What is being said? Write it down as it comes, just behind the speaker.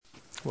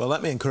Well,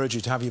 let me encourage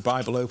you to have your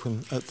Bible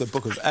open at the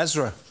book of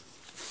Ezra.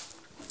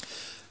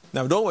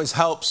 Now, it always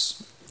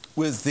helps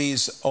with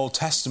these Old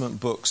Testament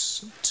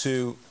books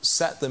to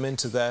set them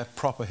into their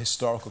proper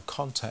historical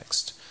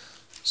context.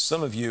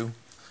 Some of you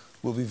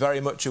will be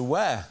very much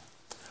aware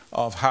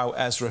of how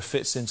Ezra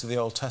fits into the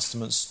Old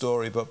Testament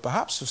story, but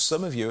perhaps for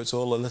some of you it's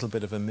all a little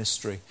bit of a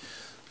mystery.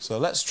 So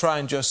let's try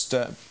and just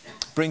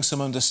bring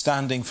some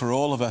understanding for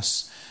all of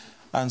us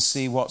and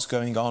see what's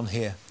going on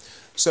here.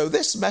 So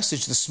this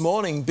message this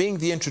morning, being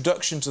the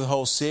introduction to the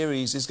whole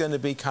series, is going to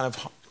be kind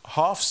of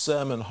half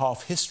sermon,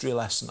 half history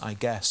lesson, I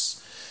guess.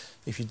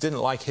 If you didn't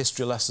like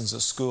history lessons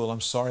at school,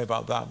 I'm sorry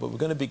about that, but we're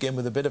going to begin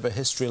with a bit of a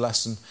history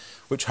lesson,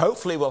 which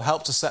hopefully will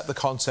help to set the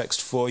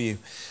context for you.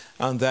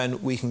 And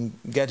then we can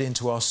get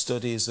into our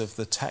studies of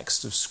the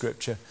text of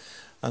Scripture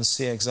and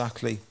see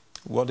exactly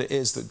what it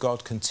is that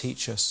God can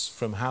teach us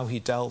from how he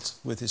dealt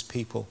with his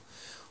people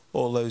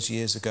all those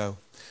years ago.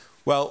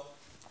 Well,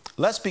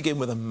 let's begin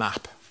with a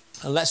map.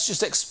 And let's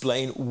just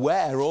explain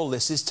where all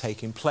this is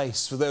taking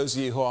place, for those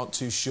of you who aren't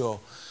too sure.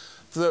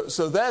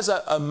 So there's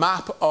a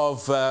map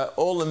of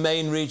all the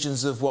main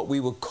regions of what we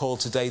would call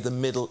today the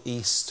Middle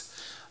East.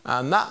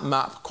 And that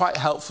map, quite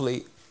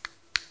helpfully...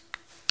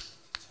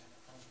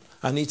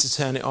 I need to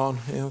turn it on.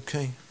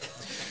 Okay.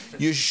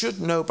 You should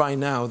know by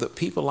now that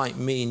people like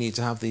me need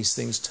to have these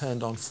things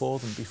turned on for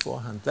them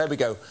beforehand. There we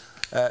go.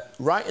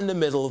 Right in the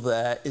middle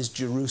there is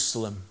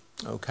Jerusalem.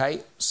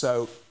 Okay,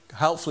 so...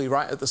 helpfully,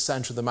 right at the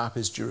centre of the map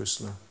is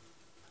Jerusalem.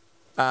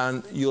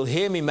 And you'll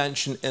hear me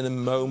mention in a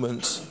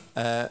moment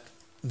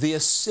the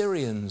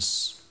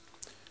Assyrians.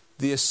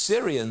 The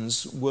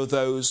Assyrians were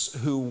those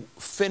who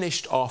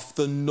finished off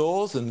the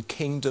northern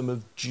kingdom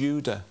of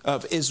Judah,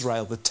 of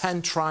Israel, the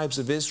 10 tribes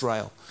of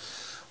Israel.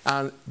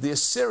 And the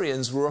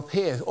Assyrians were up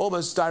here,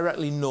 almost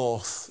directly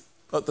north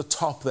at the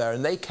top there.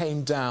 And they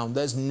came down.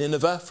 There's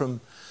Nineveh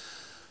from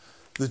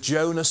the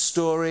Jonah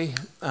story.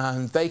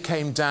 And they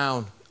came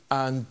down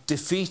and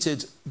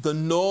defeated the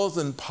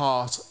northern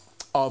part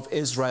of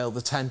Israel,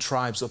 the 10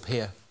 tribes up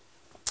here.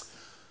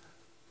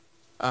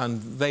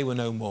 And they were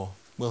no more.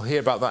 We'll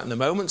hear about that in a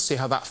moment, see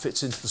how that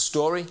fits into the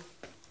story.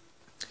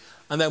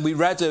 And then we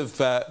read of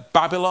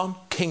Babylon,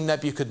 King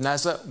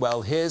Nebuchadnezzar.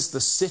 Well, here's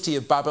the city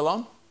of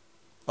Babylon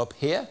up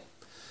here.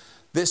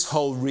 This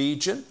whole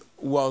region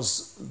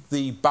was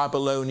the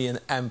Babylonian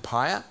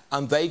Empire,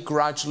 and they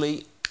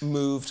gradually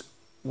moved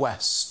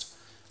west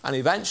and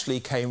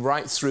eventually came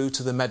right through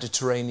to the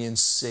Mediterranean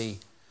Sea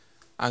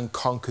and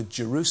conquered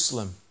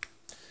Jerusalem.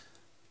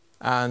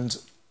 And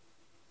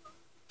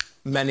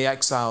many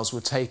exiles were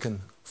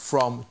taken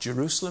from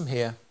Jerusalem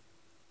here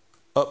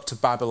up to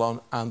Babylon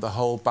and the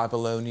whole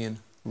Babylonian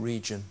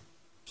region.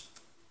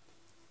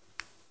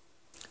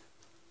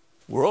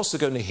 We're also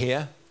going to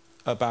hear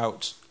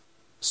about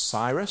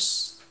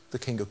Cyrus, the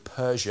king of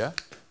Persia.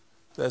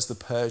 There's the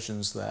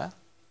Persians there.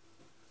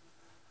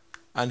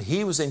 And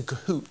he was in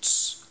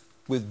cahoots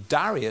with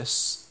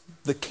Darius,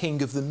 the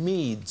king of the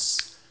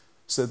Medes.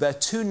 So they're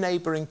two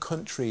neighbouring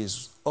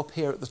countries up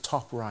here at the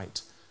top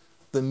right,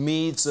 the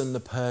Medes and the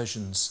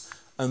Persians.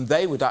 And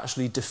they would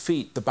actually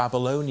defeat the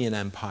Babylonian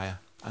Empire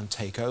and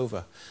take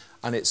over.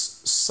 And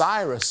it's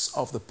Cyrus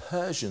of the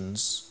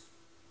Persians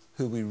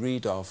who we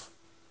read of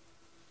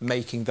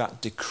making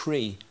that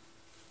decree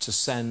to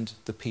send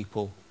the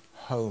people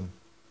home.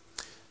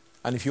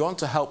 And if you want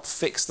to help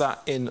fix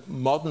that in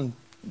modern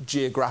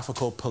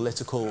geographical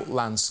political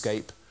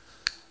landscape,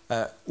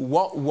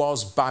 what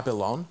was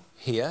Babylon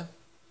here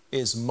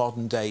is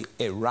modern-day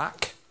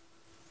Iraq.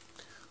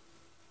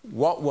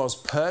 What was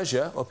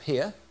Persia up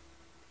here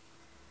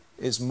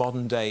is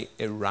modern-day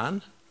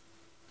Iran.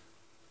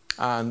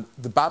 And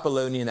the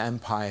Babylonian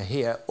Empire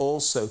here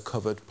also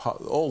covered,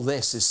 all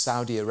this is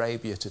Saudi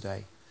Arabia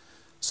today.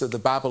 So the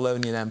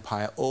Babylonian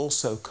Empire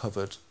also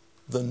covered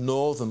the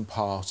northern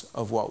part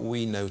of what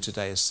we know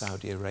today as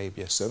Saudi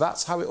Arabia. So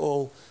that's how it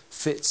all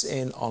fits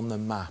in on the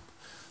map.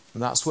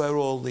 And that's where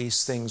all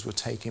these things were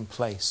taking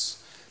place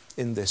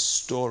in this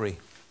story.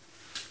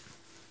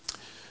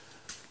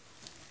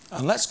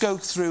 And let's go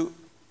through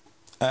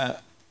a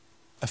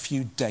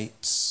few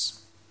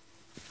dates.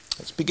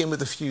 Let's begin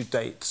with a few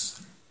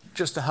dates,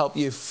 just to help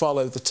you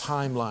follow the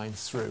timeline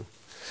through.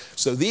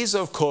 So these,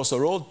 of course,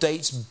 are all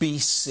dates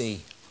BC.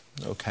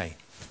 Okay.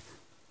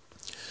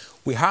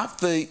 We have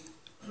the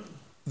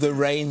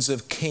reigns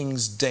of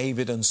Kings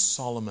David and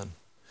Solomon.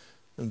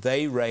 And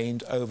they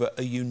reigned over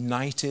a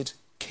united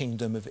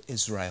kingdom of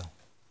Israel.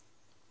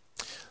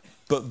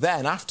 But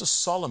then, after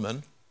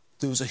Solomon,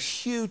 there was a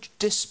huge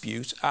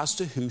dispute as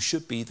to who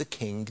should be the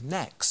king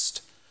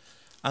next.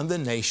 And the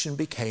nation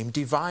became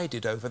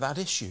divided over that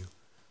issue.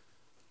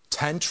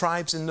 10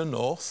 tribes in the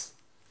north,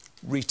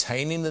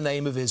 retaining the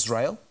name of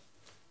Israel.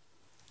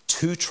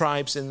 2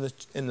 tribes in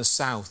the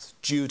south,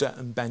 Judah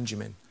and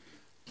Benjamin,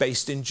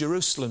 based in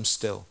Jerusalem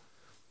still.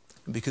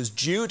 And because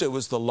Judah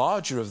was the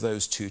larger of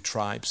those 2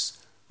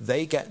 tribes,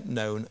 they get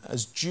known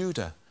as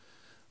Judah.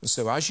 And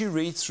so as you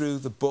read through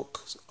the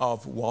books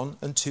of 1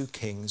 and 2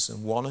 Kings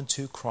and 1 and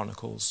 2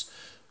 Chronicles,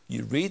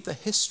 you read the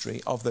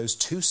history of those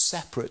 2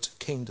 separate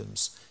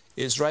kingdoms,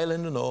 Israel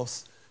in the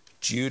north,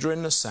 Judah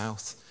in the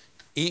south,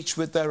 each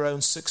with their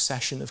own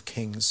succession of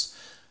kings.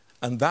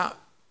 And that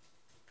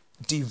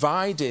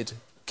divided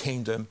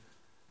kingdom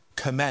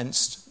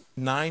commenced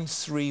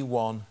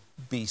 931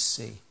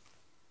 BC.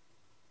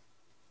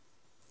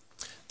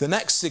 The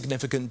next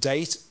significant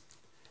date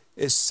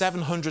is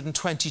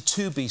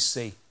 722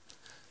 BC.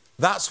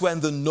 That's when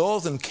the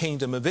northern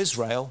kingdom of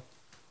Israel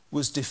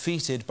was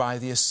defeated by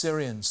the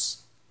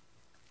Assyrians.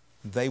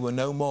 They were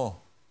no more.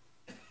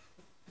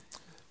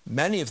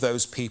 Many of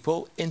those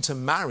people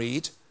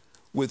intermarried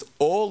with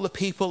all the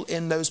people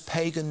in those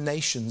pagan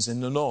nations in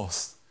the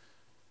north.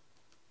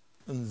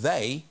 And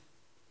they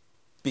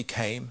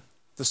became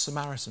the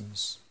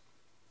Samaritans.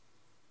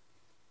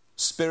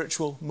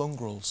 Spiritual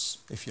mongrels,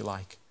 if you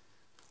like,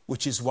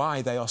 which is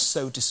why they are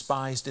so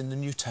despised in the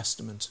New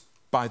Testament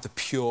by the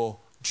pure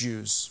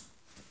Jews.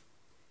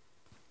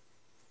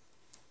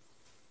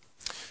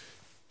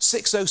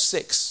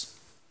 606,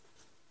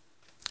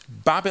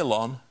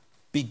 Babylon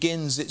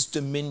begins its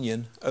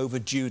dominion over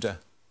Judah.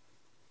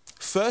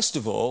 First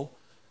of all,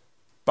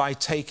 by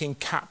taking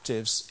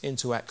captives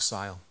into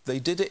exile. They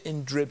did it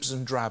in dribs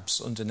and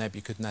drabs under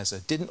Nebuchadnezzar.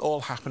 Didn't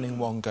all happen in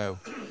one go.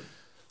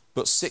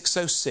 But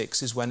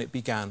 606 is when it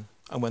began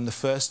and when the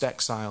first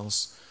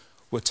exiles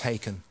were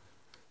taken.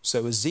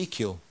 So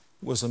Ezekiel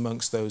was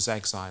amongst those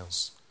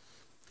exiles.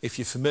 If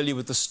you're familiar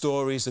with the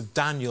stories of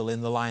Daniel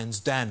in the lion's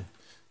den,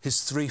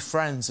 his 3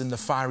 friends in the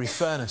fiery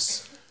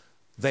furnace,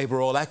 they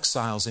were all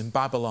exiles in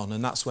Babylon,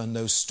 and that's when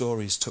those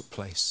stories took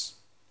place.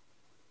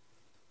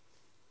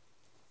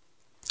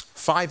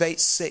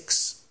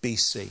 586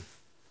 BC.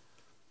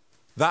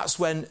 That's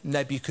when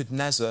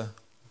Nebuchadnezzar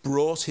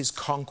brought his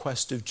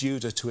conquest of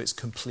Judah to its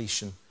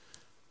completion,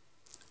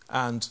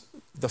 and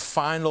the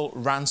final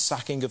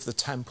ransacking of the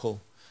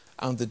temple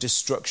and the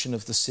destruction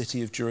of the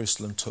city of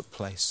Jerusalem took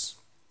place.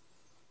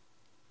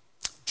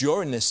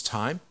 During this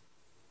time,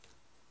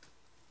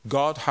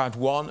 God had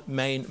one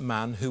main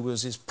man who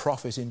was his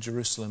prophet in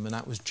Jerusalem, and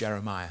that was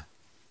Jeremiah.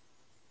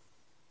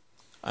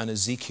 And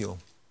Ezekiel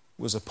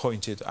was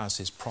appointed as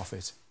his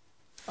prophet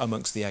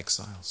amongst the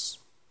exiles.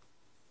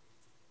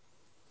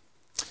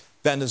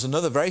 Then there's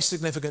another very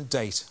significant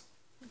date,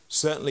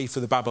 certainly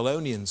for the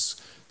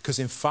Babylonians, because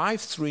in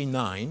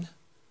 539,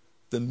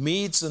 the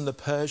Medes and the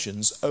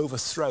Persians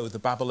overthrow the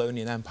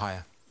Babylonian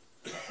Empire.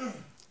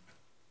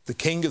 The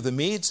king of the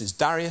Medes is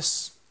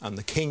Darius, and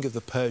the king of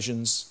the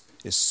Persians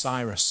is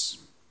Cyrus.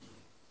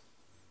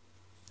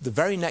 The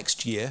very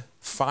next year,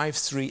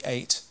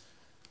 538,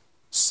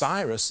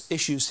 Cyrus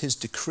issues his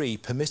decree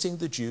permitting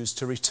the Jews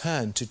to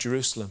return to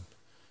Jerusalem,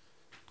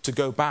 to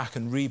go back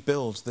and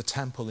rebuild the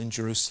temple in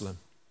Jerusalem.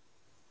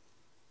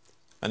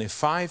 And in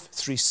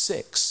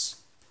 536,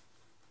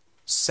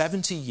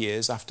 70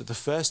 years after the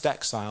first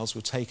exiles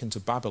were taken to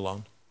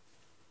Babylon,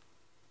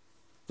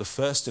 the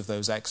first of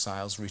those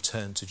exiles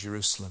returned to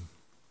Jerusalem.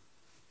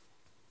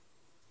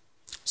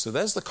 So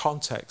there's the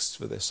context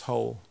for this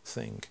whole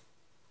thing.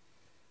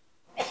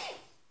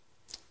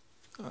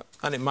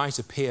 And it might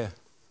appear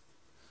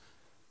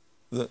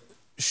that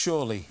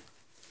surely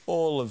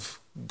all of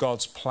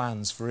God's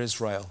plans for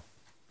Israel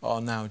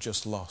are now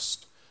just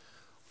lost.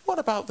 What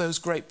about those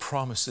great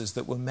promises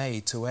that were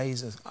made to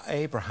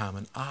Abraham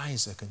and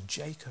Isaac and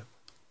Jacob?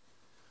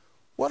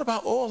 What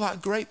about all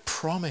that great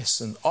promise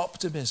and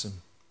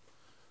optimism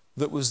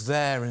that was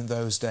there in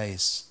those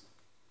days?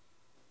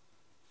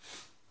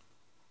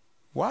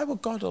 Why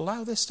would God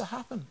allow this to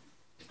happen,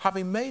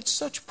 having made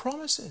such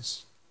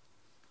promises?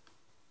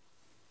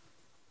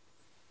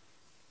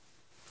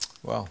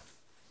 Well,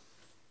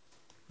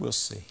 we'll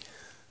see.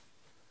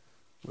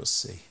 We'll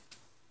see.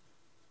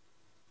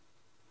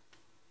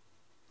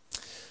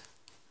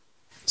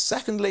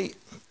 Secondly,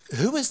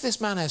 who is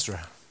this man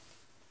Ezra?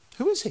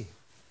 Who is he?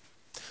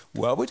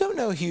 Well, we don't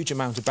know a huge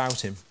amount about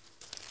him,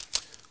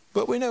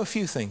 but we know a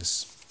few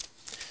things.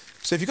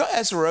 So if you've got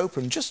Ezra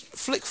open, just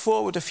flick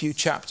forward a few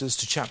chapters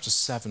to chapter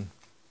 7,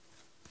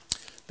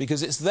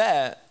 because it's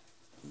there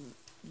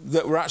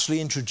that we're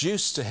actually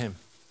introduced to him,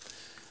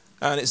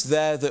 and it's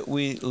there that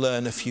we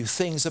learn a few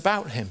things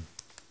about him.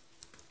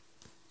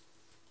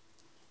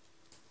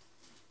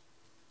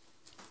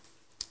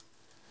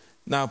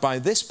 Now, by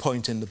this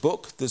point in the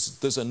book,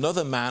 there's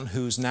another man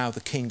who's now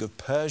the king of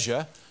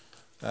Persia.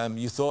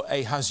 You thought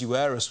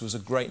Ahasuerus was a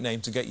great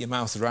name to get your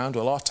mouth around.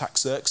 Well,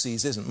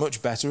 Artaxerxes isn't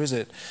much better, is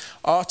it?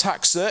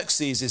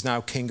 Artaxerxes is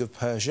now king of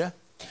Persia.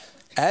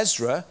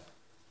 Ezra,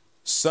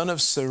 son of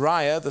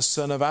Sariah, the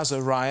son of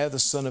Azariah, the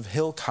son of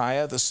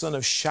Hilkiah, the son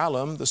of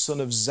Shallum, the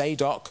son of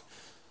Zadok,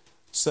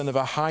 son of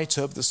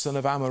Ahitub, the son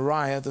of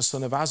Amariah, the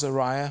son of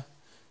Azariah.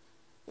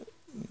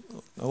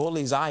 All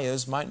these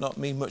ayahs might not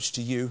mean much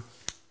to you.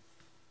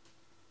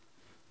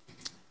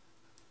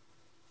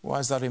 Why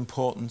is that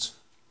important?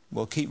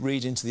 Well, keep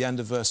reading to the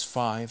end of verse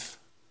 5.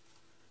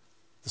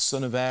 The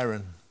son of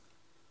Aaron,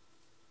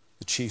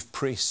 the chief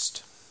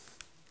priest.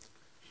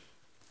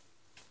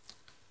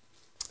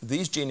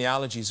 These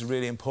genealogies are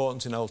really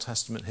important in Old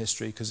Testament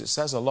history because it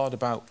says a lot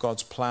about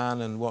God's plan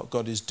and what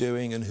God is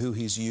doing and who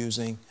he's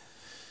using.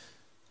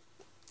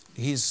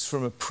 He's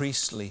from a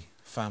priestly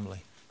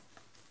family.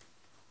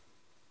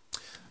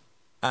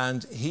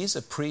 And he's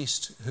a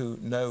priest who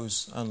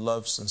knows and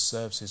loves and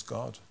serves his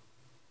God.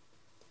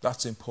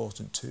 That's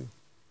important too.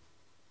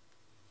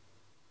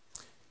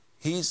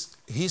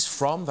 He's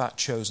from that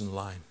chosen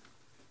line.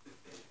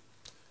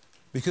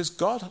 Because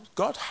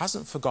God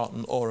hasn't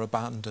forgotten or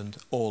abandoned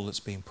all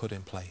that's been put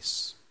in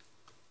place.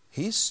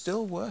 He's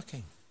still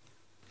working.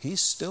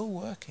 He's still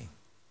working.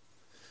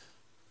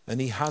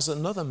 And he has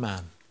another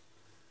man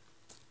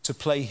to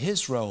play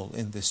his role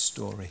in this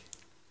story,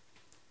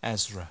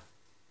 Ezra,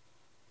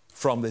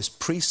 from this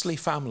priestly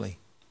family.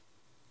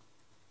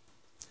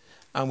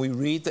 And we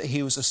read that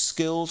he was a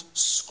skilled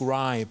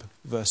scribe,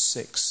 verse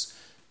 6,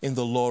 in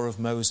the law of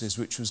Moses,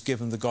 which was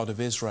given the God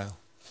of Israel.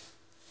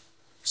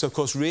 So, of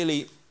course,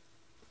 really,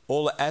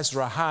 all that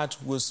Ezra had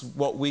was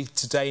what we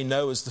today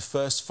know as the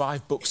first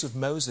 5 books of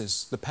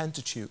Moses, the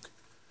Pentateuch.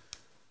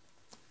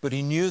 But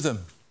he knew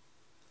them.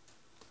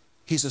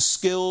 He's a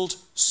skilled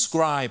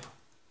scribe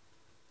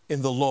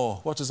in the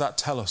law. What does that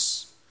tell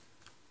us?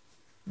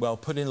 Well,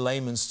 put in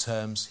layman's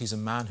terms, he's a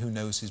man who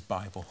knows his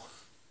Bible.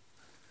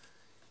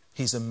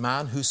 He's a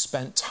man who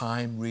spent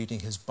time reading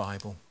his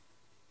Bible.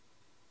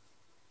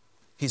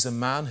 He's a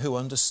man who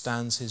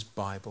understands his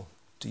Bible.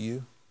 Do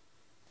you?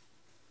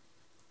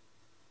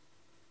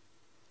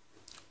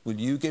 Will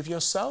you give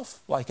yourself,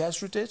 like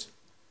Ezra did,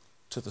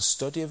 to the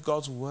study of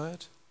God's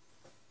Word?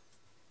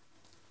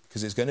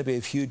 Because it's going to be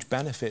of huge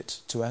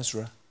benefit to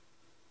Ezra.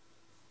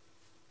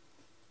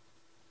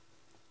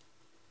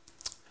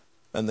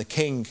 And the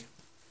king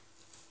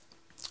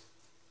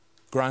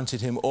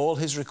granted him all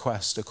his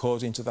requests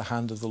according to the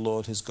hand of the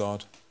Lord his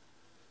God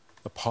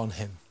upon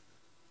him.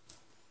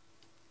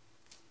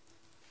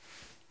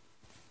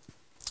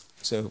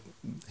 So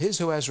here's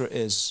who Ezra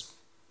is.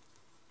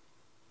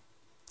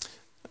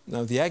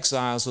 Now the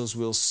exiles, as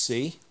we'll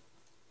see,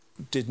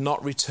 did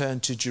not return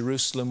to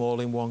Jerusalem all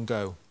in one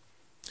go.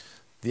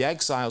 The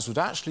exiles would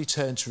actually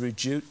turn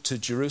to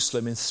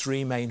Jerusalem in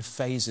 3 main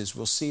phases.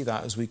 We'll see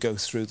that as we go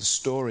through the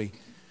story.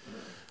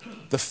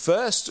 The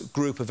first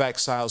group of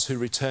exiles who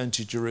returned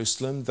to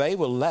Jerusalem, they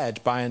were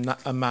led by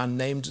a man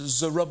named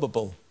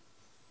Zerubbabel.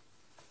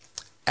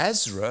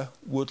 Ezra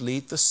would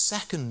lead the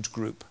second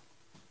group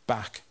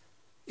back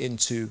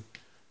into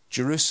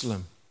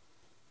Jerusalem.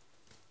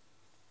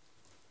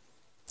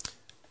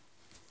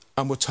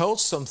 And we're told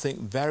something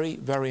very,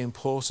 very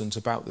important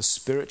about the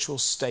spiritual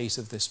state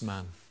of this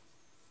man.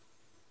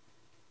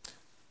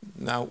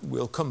 Now,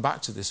 we'll come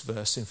back to this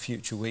verse in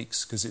future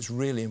weeks because it's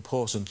really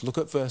important. Look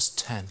at verse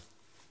 10.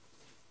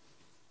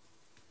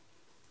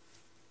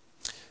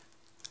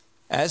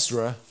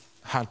 Ezra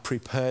had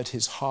prepared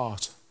his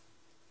heart.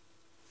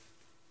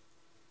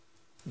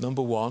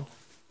 Number 1,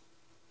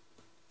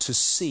 to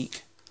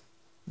seek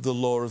the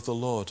law of the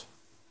Lord.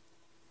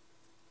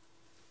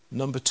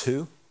 Number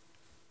 2,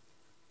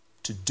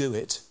 to do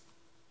it.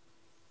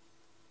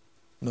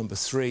 Number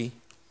 3,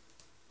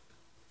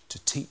 to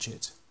teach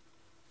it.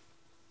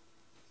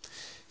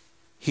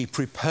 He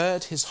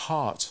prepared his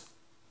heart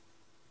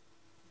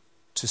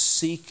to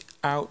seek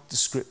out the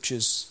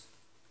scriptures,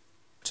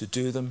 to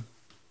do them,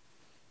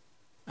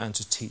 and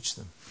to teach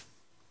them.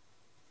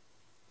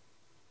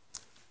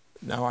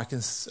 Now I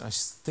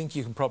think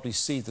you can probably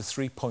see the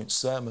 3-point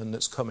sermon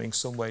that's coming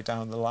some way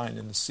down the line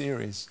in the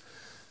series.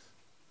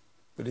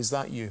 But is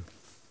that you?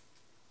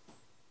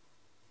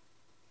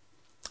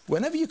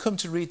 Whenever you come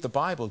to read the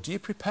Bible, do you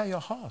prepare your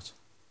heart?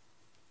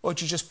 Or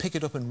do you just pick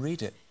it up and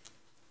read it?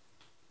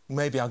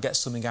 Maybe I'll get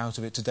something out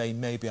of it today,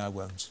 maybe I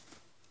won't.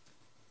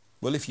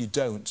 Well, if you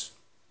don't,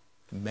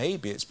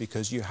 maybe it's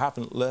because you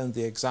haven't learned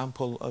the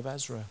example of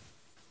Ezra.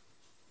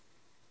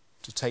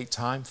 To take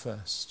time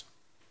first.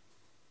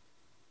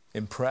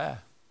 In prayer.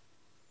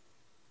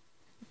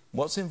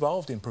 What's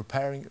involved in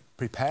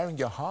preparing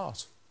your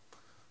heart?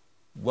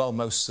 Well,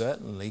 most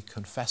certainly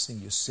confessing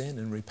your sin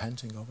and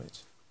repenting of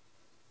it.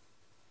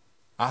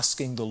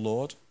 Asking the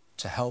Lord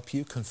to help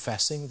you,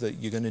 confessing that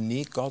you're going to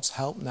need God's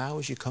help now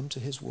as you come to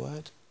his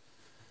word.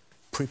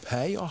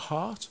 Prepare your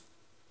heart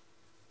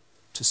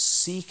to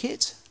seek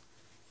it.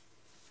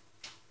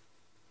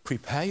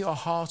 Prepare your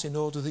heart in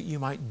order that you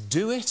might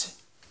do it.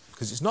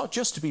 Because it's not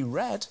just to be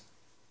read,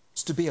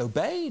 it's to be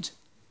obeyed.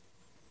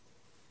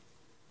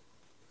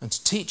 And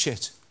to teach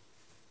it.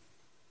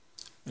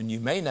 And you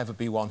may never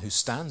be one who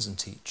stands and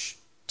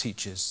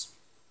teaches.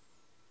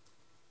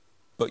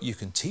 But you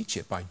can teach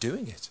it by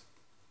doing it.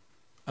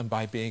 And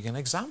by being an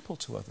example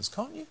to others,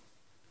 can't you?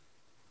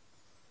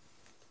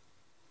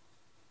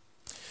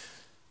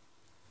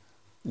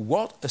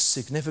 What a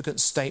significant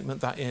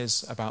statement that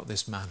is about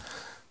this man.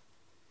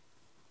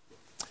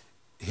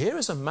 Here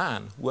is a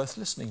man worth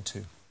listening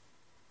to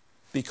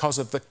because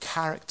of the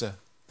character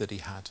that he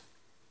had,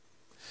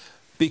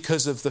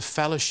 because of the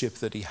fellowship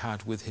that he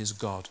had with his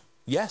God.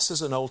 Yes,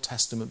 as an Old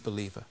Testament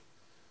believer,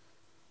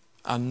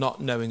 and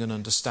not knowing and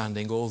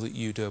understanding all that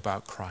you do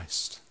about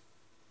Christ.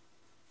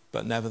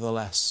 But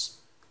nevertheless,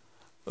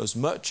 as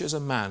much as a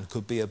man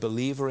could be a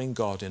believer in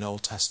God in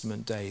Old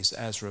Testament days,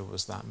 Ezra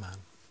was that man.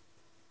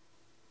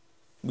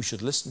 we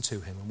should listen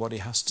to him and what he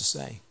has to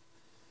say.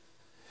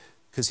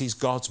 Because he's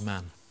God's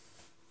man.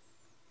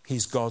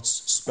 He's God's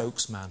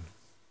spokesman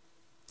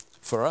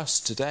for us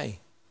today.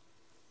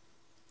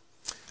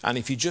 And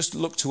if you just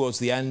look towards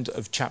the end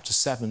of chapter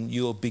 7,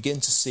 you'll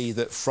begin to see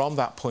that from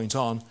that point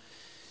on,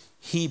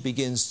 he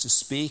begins to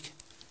speak,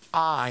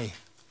 I.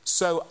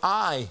 So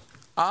I.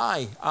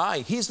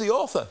 He's the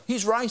author.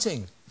 He's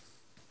writing.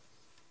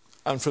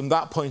 And from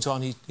that point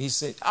on, he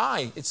said,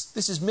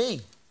 this is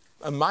me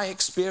and my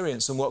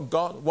experience and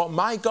what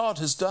my God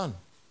has done.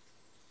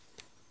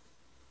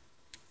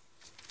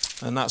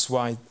 And that's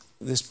why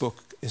this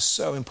book is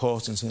so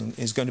important and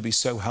is going to be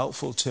so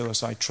helpful to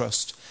us, I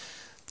trust,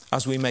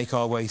 as we make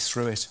our way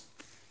through it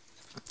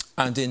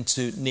and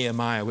into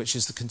Nehemiah, which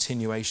is the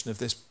continuation of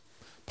this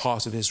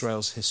part of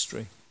Israel's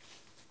history.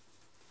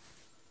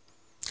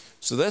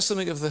 So there's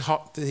something of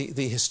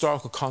the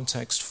historical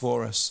context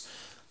for us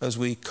as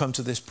we come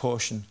to this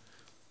portion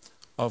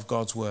of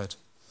God's word.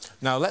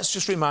 Now let's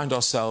just remind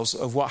ourselves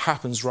of what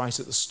happens right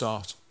at the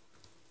start.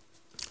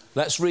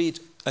 Let's read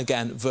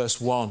again verse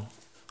 1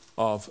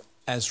 of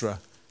Ezra.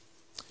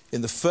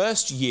 In the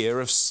first year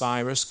of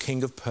Cyrus,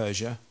 king of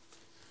Persia,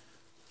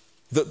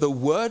 that the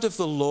word of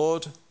the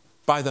Lord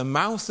by the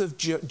mouth of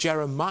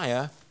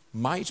Jeremiah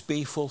might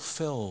be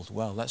fulfilled.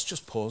 Well, let's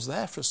just pause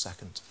there for a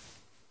second.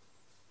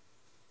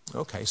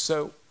 Okay,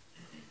 so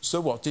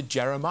what did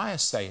Jeremiah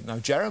say? Now,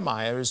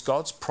 Jeremiah is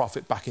God's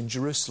prophet back in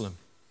Jerusalem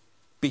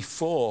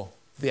before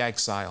the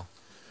exile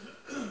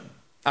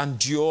and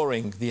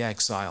during the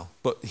exile.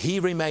 But he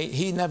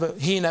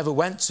never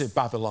went to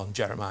Babylon,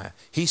 Jeremiah.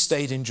 He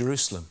stayed in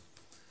Jerusalem.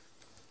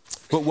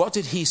 But what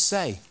did he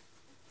say?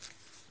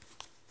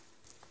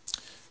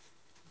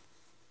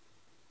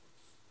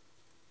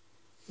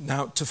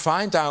 Now, to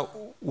find out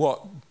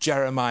what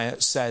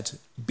Jeremiah said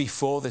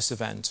before this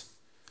event,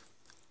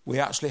 we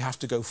actually have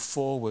to go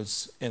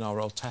forwards in our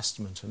Old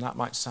Testament, and that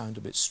might sound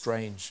a bit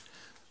strange.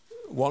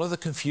 One of the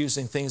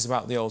confusing things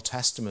about the Old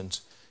Testament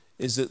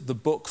is that the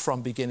book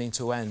from beginning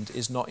to end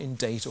is not in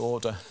date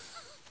order.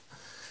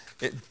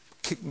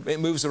 It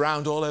moves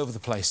around all over the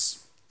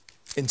place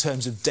in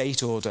terms of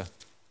date order.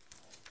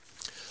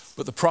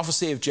 But the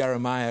prophecy of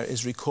Jeremiah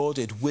is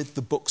recorded with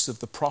the books of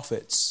the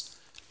prophets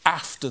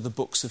after the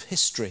books of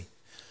history.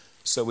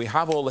 So we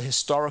have all the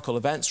historical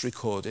events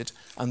recorded,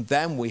 and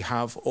then we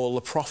have all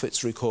the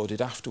prophets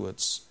recorded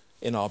afterwards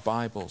in our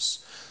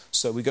Bibles.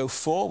 So we go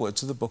forward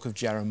to the book of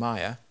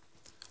Jeremiah.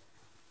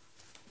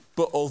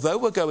 But although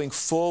we're going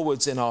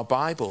forwards in our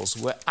Bibles,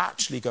 we're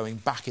actually going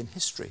back in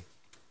history.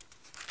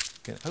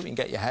 I hope you can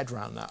get your head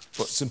around that.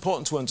 But it's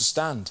important to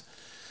understand.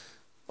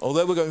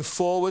 Although we're going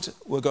forward,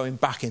 we're going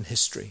back in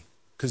history,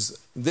 because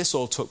this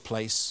all took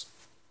place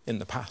in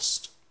the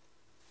past.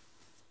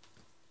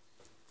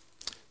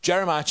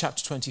 Jeremiah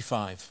chapter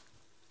 25,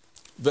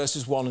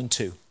 verses 1 and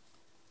 2.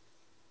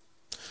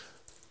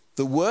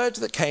 The word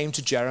that came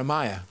to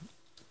Jeremiah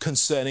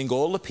concerning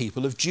all the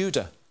people of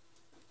Judah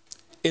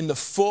in the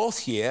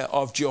 4th year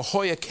of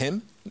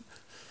Jehoiakim,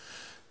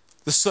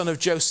 the son of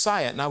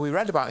Josiah. Now, we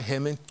read about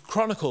him in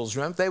Chronicles,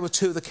 remember? They were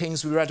two of the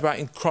kings we read about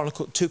in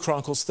 2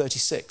 Chronicles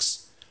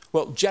 36.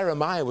 Well,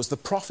 Jeremiah was the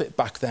prophet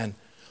back then.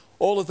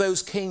 All of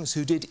those kings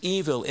who did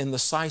evil in the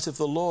sight of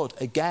the Lord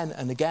again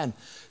and again.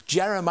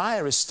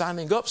 Jeremiah is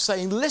standing up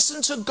saying,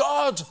 listen to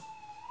God.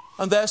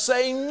 And they're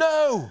saying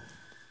no.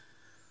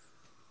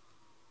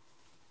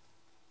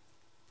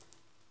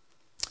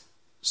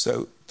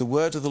 So the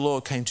word of the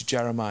Lord came to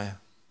Jeremiah.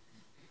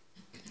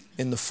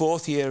 In the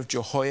 4th year of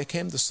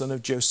Jehoiakim, the son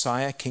of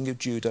Josiah, king of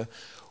Judah,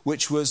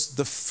 which was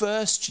the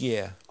 1st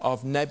year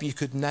of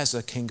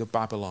Nebuchadnezzar, king of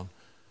Babylon.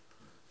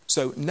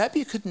 So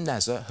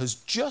Nebuchadnezzar has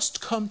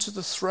just come to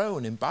the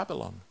throne in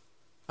Babylon,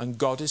 and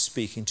God is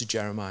speaking to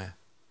Jeremiah.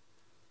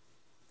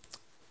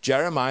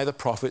 Jeremiah the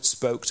prophet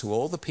spoke to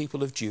all the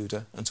people of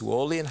Judah and to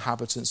all the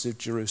inhabitants of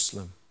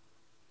Jerusalem,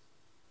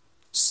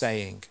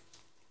 saying,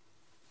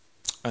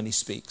 and he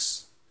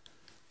speaks.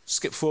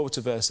 Skip forward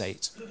to verse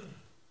 8.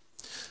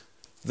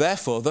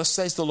 Therefore, thus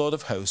says the Lord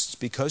of hosts,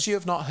 because you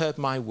have not heard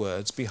my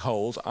words,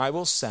 behold, I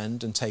will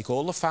send and take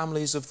all the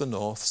families of the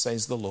north,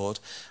 says the Lord,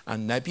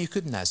 and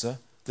Nebuchadnezzar,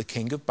 the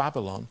king of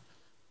Babylon,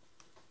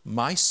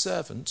 my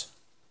servant,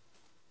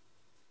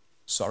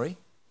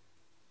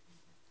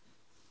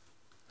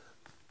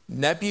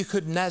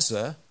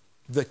 Nebuchadnezzar,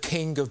 the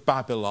king of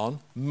Babylon,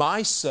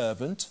 my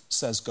servant,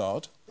 says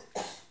God,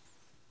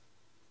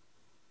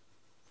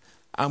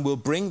 and will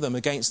bring them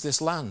against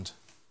this land,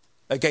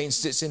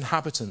 against its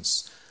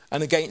inhabitants,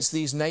 and against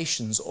these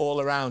nations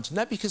all around.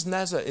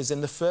 Nebuchadnezzar is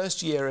in the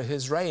 1st year of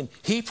his reign.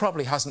 He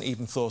probably hasn't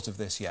even thought of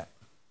this yet.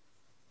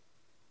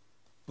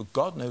 But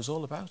God knows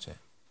all about it.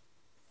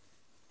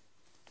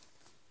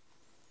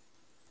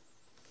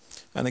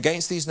 And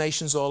against these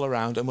nations all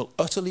around, and will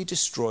utterly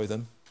destroy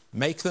them,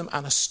 make them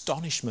an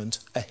astonishment,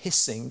 a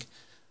hissing,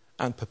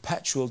 and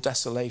perpetual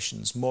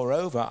desolations.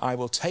 Moreover, I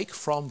will take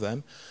from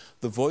them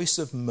the voice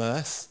of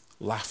mirth,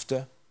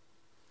 laughter,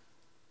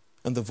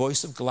 and the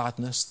voice of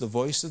gladness, the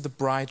voice of the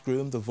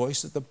bridegroom, the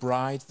voice of the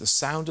bride, the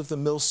sound of the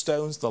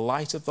millstones, the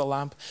light of the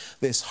lamp.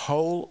 This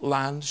whole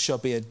land shall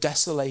be a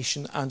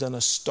desolation and an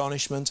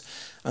astonishment,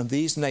 and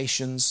these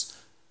nations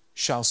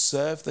shall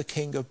serve the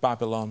king of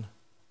Babylon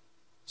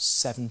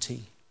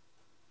 70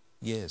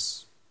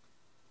 years.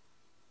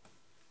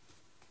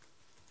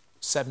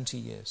 70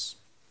 years.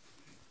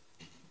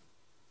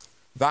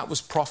 That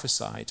was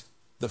prophesied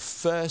the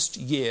first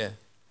year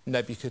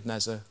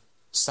Nebuchadnezzar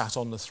sat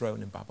on the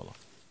throne in Babylon.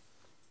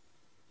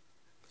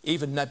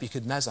 Even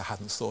Nebuchadnezzar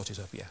hadn't thought it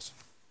up yet,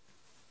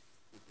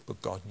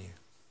 but God knew.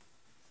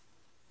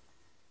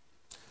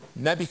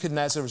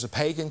 Nebuchadnezzar is a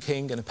pagan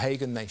king and a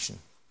pagan nation,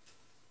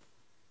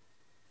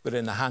 but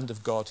in the hand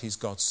of God, he's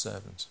God's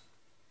servant.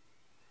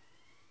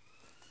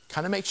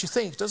 Kind of makes you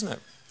think, doesn't it?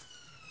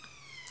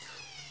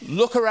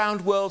 Look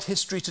around world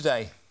history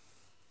today.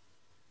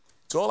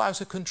 It's all out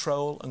of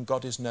control and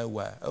God is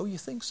nowhere. Oh, you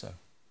think so?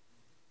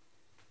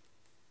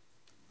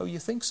 Oh, you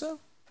think so?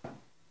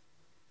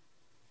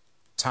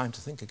 Time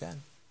to think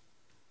again.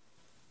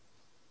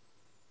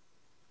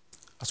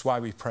 That's why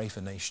we pray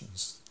for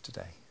nations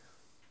today.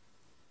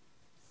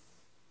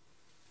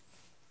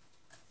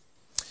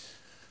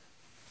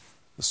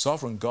 The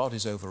sovereign God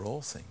is over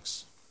all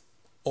things.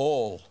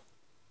 All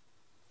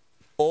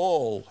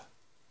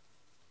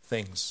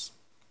things.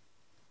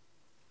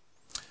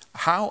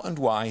 How and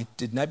why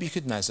did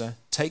Nebuchadnezzar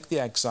take the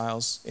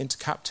exiles into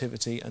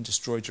captivity and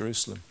destroy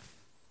Jerusalem?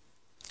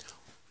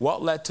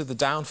 What led to the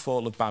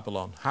downfall of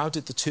Babylon? How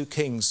did the two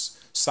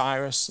kings,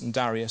 Cyrus and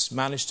Darius,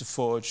 manage to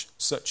forge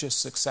such a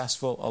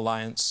successful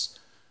alliance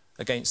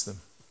against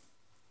them?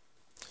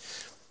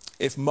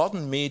 If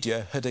modern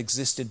media had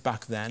existed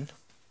back then,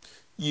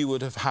 you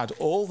would have had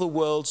all the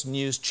world's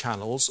news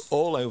channels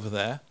all over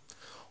there.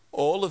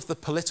 All of the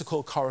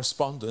political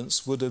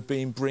correspondents would have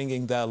been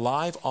bringing their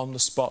live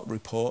on-the-spot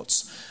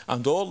reports,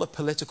 and all the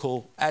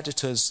political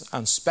editors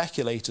and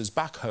speculators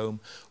back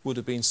home would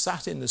have been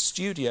sat in the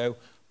studio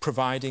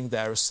providing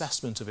their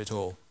assessment of it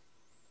all.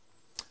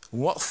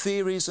 What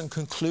theories and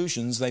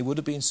conclusions they would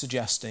have been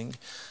suggesting,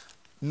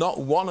 not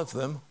one of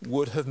them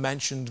would have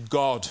mentioned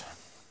God.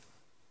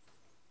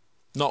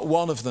 Not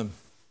one of them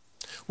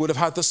would have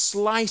had the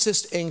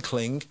slightest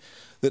inkling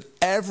that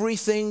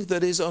everything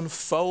that is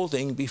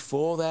unfolding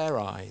before their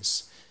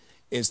eyes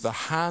is the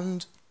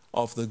hand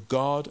of the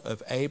God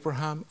of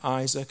Abraham,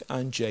 Isaac,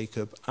 and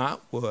Jacob at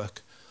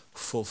work,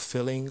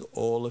 fulfilling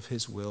all of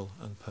his will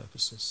and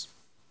purposes.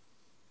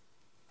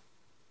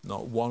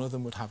 Not one of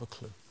them would have a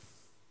clue.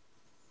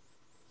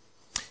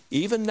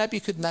 Even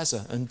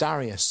Nebuchadnezzar and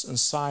Darius and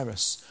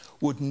Cyrus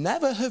would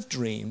never have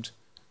dreamed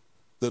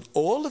that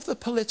all of the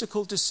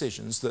political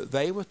decisions that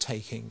they were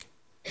taking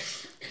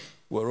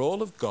were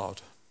all of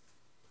God,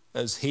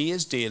 as he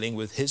is dealing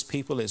with his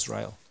people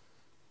Israel,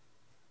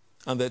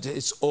 and that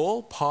it's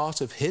all part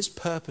of his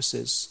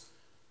purposes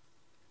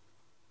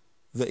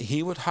that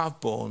he would have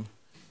born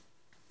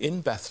in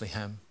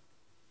Bethlehem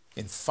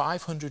in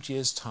 500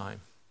 years'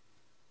 time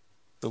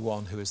the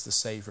one who is the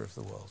Saviour of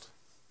the world.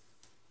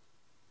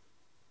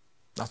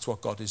 That's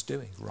what God is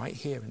doing right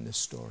here in this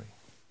story.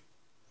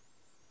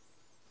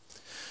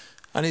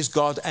 And is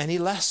God any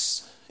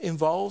less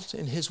involved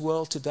in his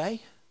world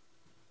today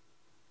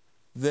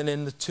than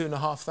in the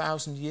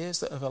 2,500 years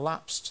that have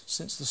elapsed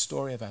since the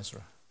story of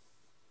Ezra?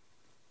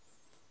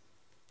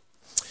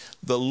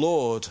 The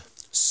Lord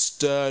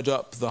stirred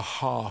up the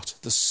heart,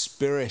 the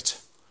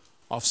spirit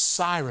of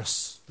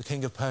Cyrus, the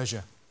king of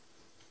Persia.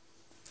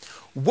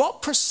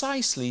 What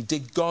precisely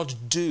did God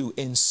do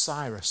in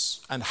Cyrus,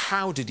 and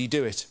how did he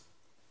do it?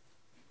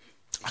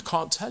 I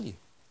can't tell you,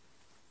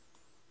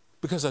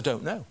 because I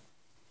don't know.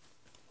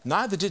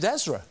 Neither did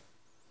Ezra.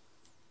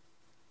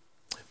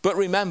 But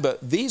remember,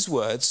 these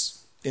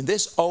words in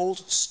this old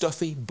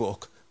stuffy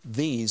book,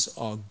 these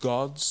are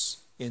God's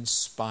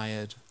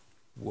inspired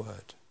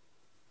word.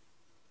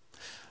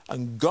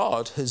 And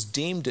God has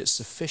deemed it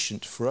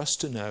sufficient for us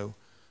to know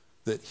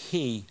that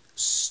he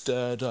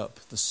stirred up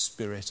the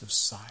spirit of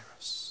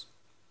Cyrus,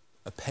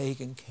 a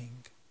pagan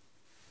king.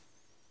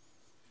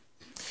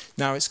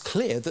 Now it's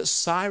clear that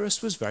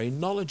Cyrus was very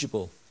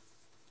knowledgeable.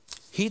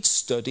 He'd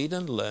studied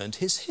and learned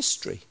his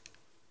history.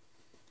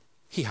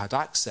 He had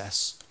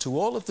access to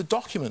all of the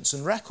documents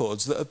and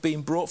records that have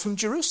been brought from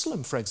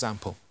Jerusalem, for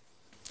example,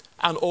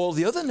 and all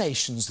the other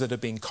nations that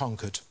have been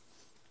conquered.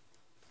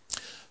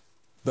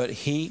 But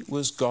he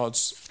was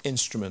God's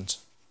instrument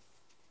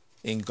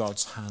in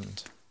God's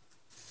hand.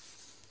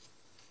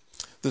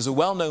 There's a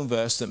well-known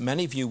verse that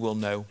many of you will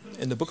know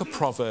in the book of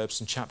Proverbs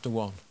in chapter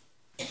 1.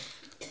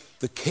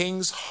 The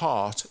king's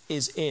heart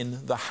is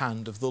in the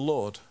hand of the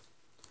Lord.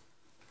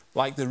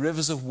 Like the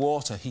rivers of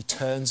water, he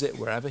turns it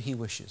wherever he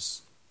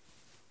wishes.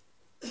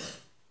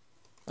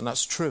 And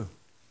that's true.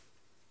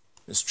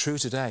 It's true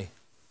today.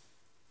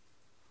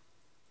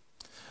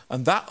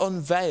 And that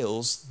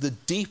unveils the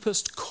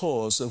deepest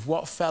cause of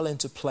what fell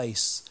into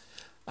place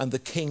and the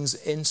king's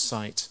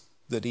insight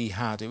that he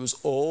had. It was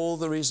all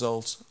the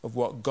result of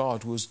what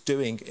God was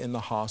doing in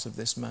the heart of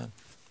this man.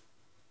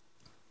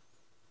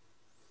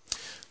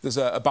 There's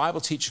a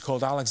Bible teacher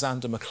called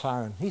Alexander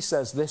McLaren. He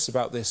says this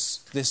about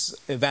this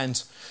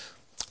event.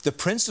 The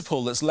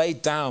principle that's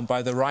laid down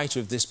by the writer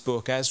of this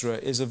book, Ezra,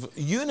 is of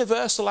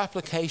universal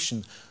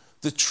application.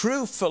 The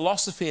true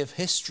philosophy of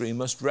history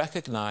must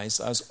recognize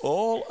as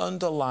all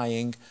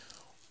underlying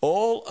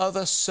all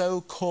other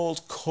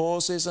so-called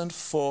causes and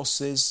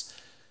forces,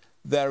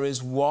 there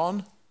is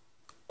one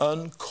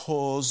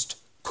uncaused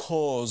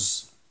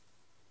cause.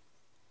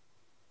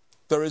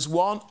 There is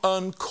one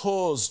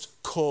uncaused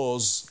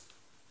cause.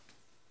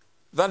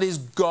 That is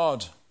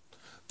God.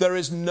 There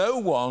is no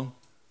one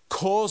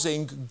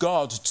causing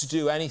God to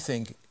do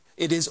anything.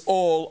 It is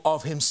all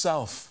of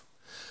himself.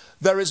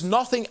 There is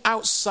nothing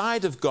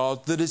outside of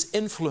God that is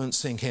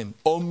influencing him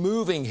or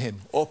moving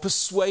him or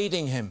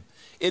persuading him.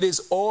 It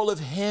is all of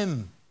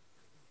him.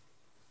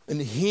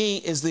 And he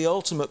is the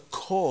ultimate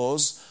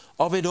cause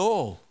of it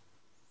all.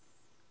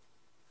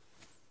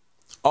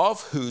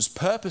 Of whose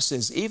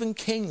purposes even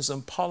kings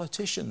and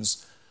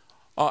politicians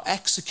are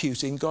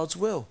executing God's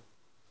will.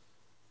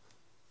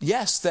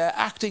 Yes, they're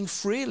acting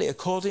freely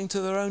according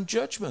to their own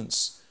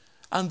judgments.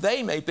 And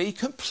they may be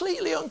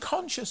completely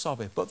unconscious of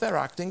it, but they're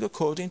acting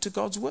according to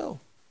God's will.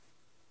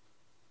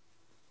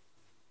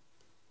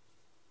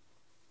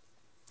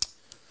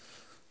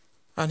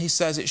 And he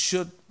says it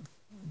should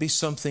be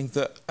something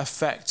that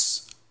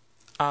affects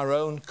our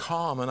own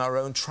calm and our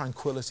own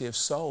tranquility of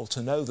soul,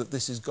 to know that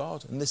this is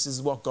God and this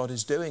is what God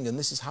is doing and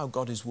this is how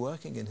God is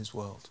working in his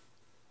world.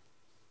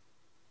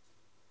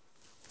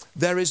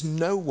 There is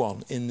no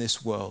one in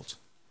this world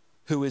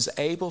who is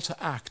able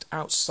to act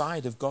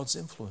outside of God's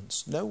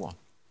influence. No one.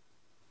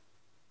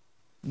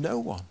 No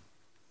one.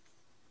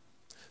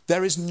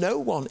 There is no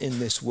one in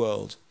this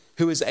world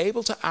who is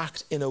able to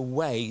act in a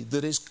way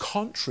that is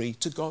contrary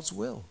to God's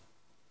will.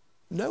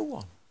 No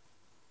one.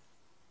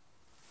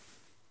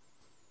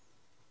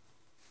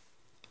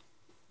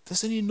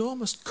 There's an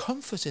enormous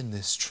comfort in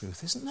this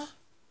truth, isn't there?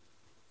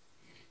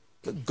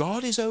 That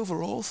God is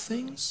over all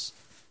things.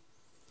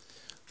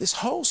 This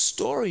whole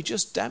story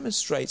just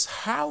demonstrates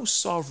how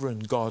sovereign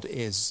God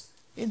is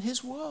in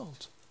his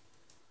world.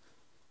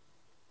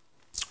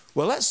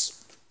 Well,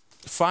 let's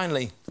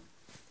finally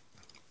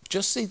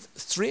just see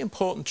three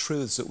important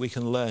truths that we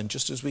can learn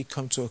just as we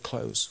come to a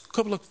close.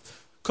 A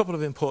couple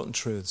of important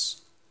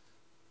truths.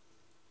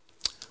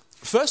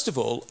 First of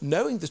all,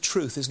 knowing the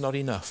truth is not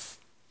enough.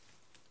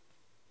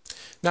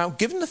 Now,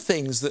 given the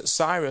things that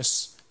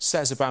Cyrus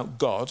says about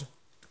God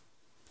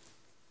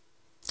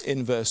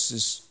in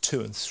verses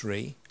 2 and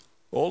 3,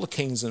 all the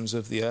kingdoms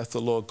of the earth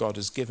the Lord God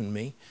has given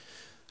me,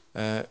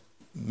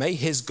 may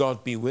his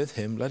God be with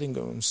him, let him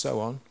go, and so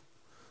on.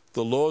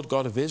 The Lord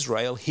God of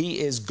Israel, he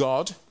is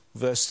God,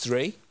 verse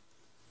 3.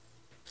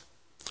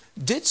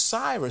 Did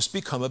Cyrus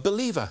become a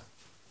believer?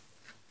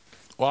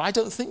 Well, I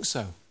don't think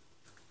so.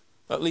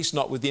 At least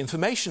not with the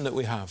information that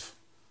we have.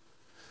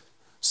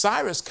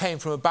 Cyrus came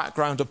from a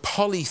background of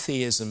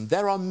polytheism.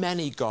 There are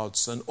many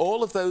gods, and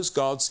all of those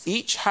gods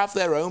each have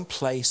their own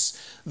place.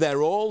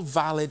 They're all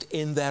valid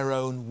in their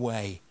own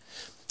way.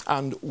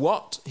 And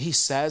what he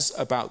says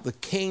about the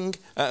king,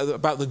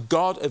 about the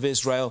God of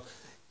Israel,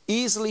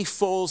 easily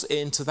falls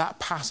into that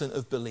pattern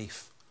of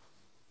belief.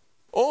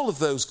 All of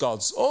those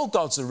gods, all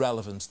gods are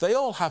relevant. They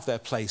all have their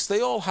place.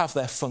 They all have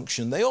their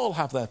function. They all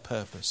have their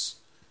purpose.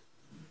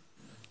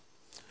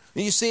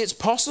 You see, it's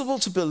possible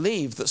to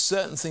believe that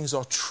certain things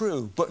are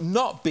true, but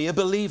not be a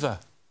believer.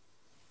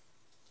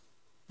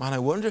 Man, I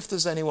wonder if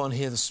there's anyone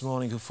here this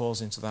morning who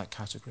falls into that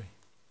category.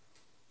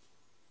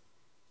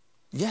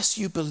 Yes,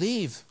 you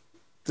believe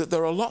that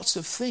there are lots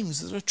of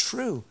things that are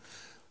true.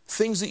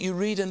 Things that you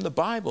read in the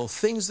Bible,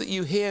 things that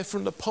you hear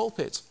from the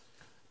pulpit.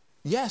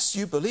 Yes,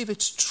 you believe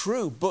it's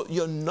true, but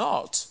you're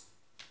not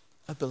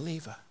a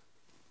believer.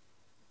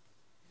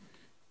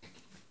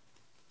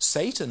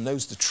 Satan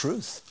knows the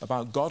truth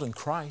about God and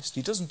Christ.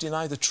 He doesn't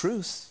deny the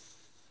truth.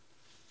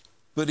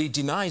 But he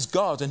denies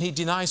God and he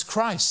denies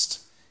Christ,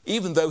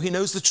 even though he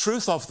knows the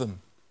truth of them.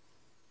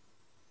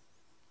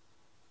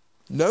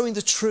 Knowing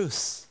the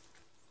truth,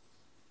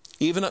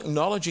 even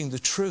acknowledging the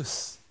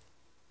truth,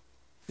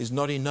 is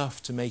not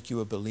enough to make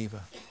you a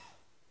believer.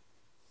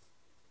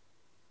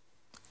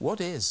 What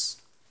is?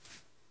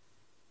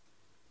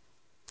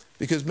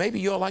 Because maybe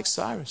you're like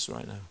Cyrus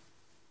right now.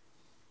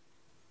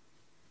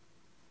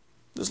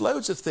 There's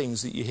loads of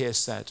things that you hear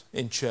said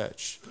in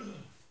church,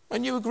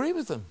 and you agree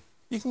with them.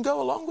 You can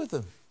go along with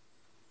them.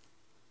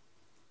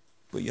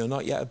 But you're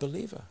not yet a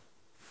believer.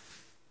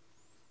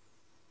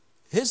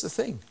 Here's the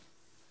thing.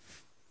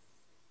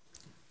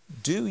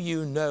 Do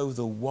you know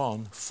the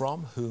one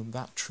from whom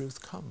that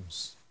truth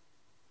comes?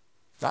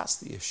 That's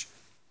the issue.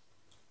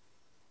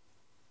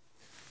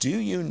 Do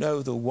you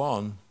know the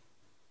one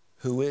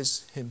who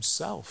is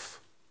himself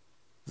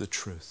the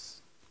truth?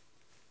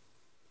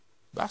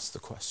 That's the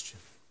question.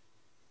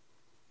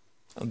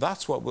 And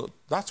that's what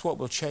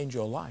will change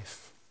your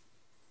life.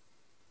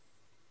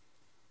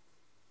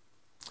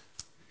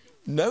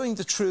 Knowing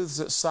the truths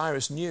that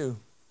Cyrus knew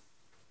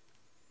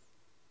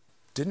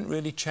didn't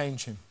really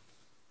change him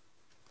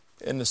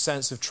in the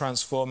sense of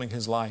transforming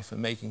his life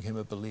and making him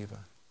a believer.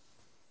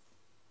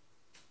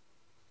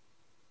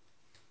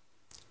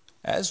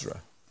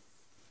 Ezra,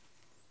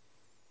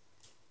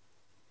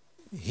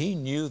 he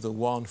knew the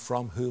one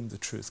from whom the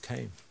truth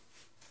came.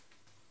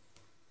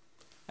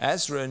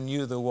 Ezra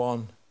knew the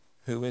one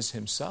who is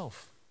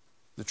himself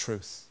the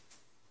truth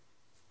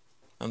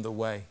and the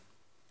way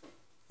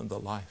and the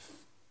life.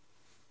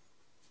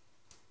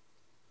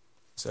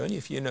 It's only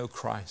if you know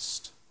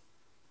Christ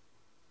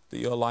that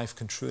your life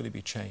can truly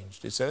be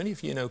changed. It's only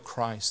if you know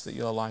Christ that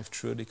your life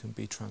truly can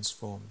be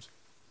transformed.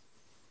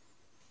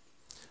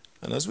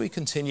 And as we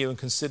continue and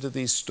consider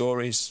these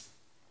stories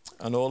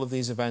and all of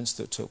these events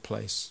that took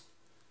place,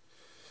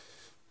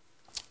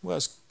 well,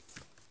 it's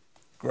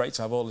great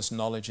to have all this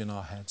knowledge in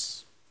our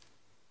heads.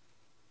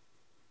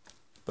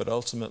 But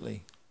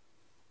ultimately,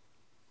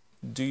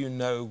 do you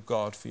know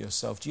God for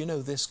yourself? Do you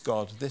know this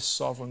God, this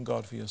sovereign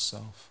God for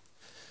yourself?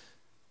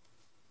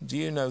 Do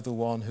you know the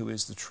one who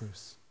is the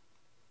truth?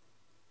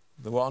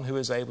 The one who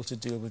is able to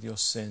deal with your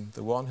sin,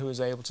 the one who is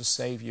able to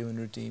save you and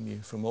redeem you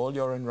from all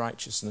your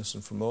unrighteousness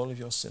and from all of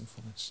your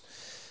sinfulness.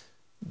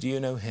 Do you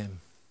know him,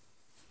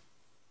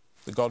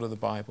 the God of the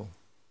Bible,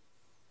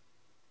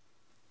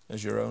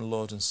 as your own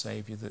Lord and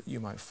Saviour, that you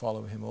might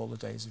follow him all the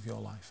days of your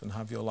life and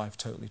have your life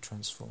totally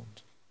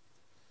transformed?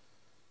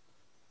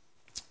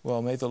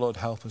 Well, may the Lord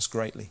help us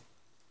greatly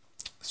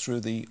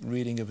through the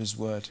reading of his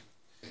word.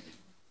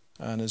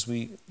 And as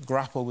we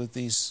grapple with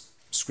these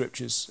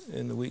scriptures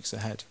in the weeks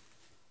ahead,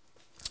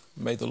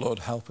 may the Lord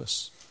help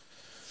us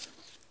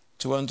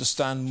to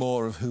understand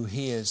more of who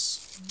he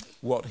is,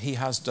 what he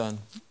has done,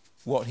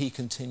 what he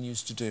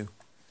continues to do,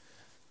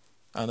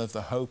 and of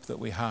the hope that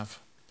we have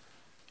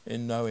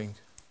in knowing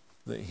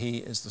that he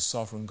is the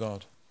sovereign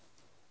God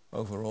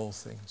over all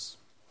things.